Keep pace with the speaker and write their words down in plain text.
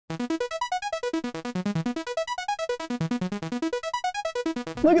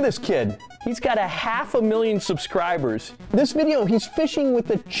Look at this kid. He's got 500,000 subscribers. This video, he's fishing with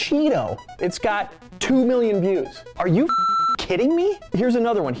a Cheeto. It's got 2 million views. Are you kidding me? Here's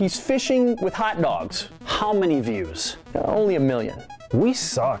another one. He's fishing with hot dogs. How many views? Only 1 million. We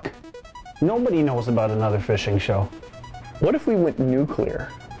suck. Nobody knows about another fishing show. What if we went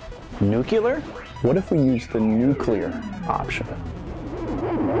nuclear? Nuclear? What if we used the nuclear option?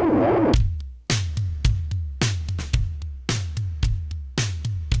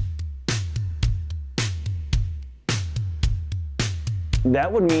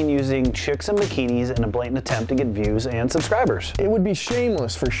 That would mean using chicks in bikinis in a blatant attempt to get views and subscribers. It would be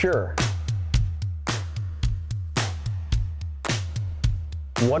shameless for sure.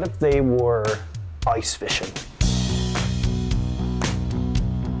 What if they were ice fishing?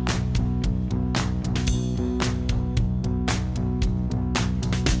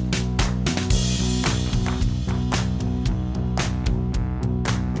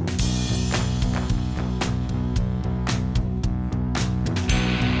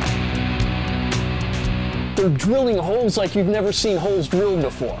 They're drilling holes like you've never seen holes drilled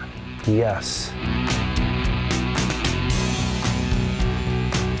before. Yes.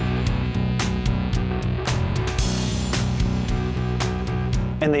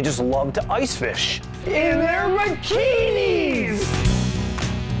 And they just love to ice fish. In their bikinis!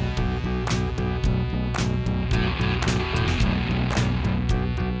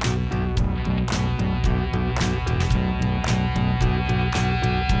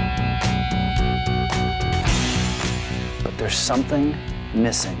 But there's something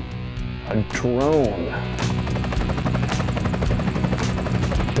missing. A drone.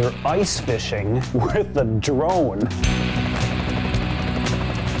 They're ice fishing with a drone.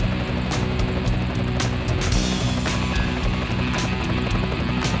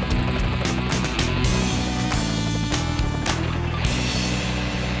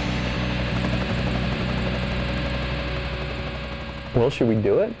 Well, should we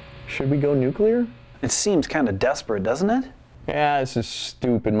do it? Should we go nuclear? It seems kind of desperate, doesn't it? Yeah, this is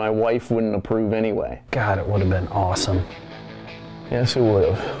stupid. My wife wouldn't approve anyway. God, it would have been awesome. Yes, it would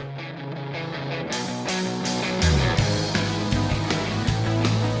have.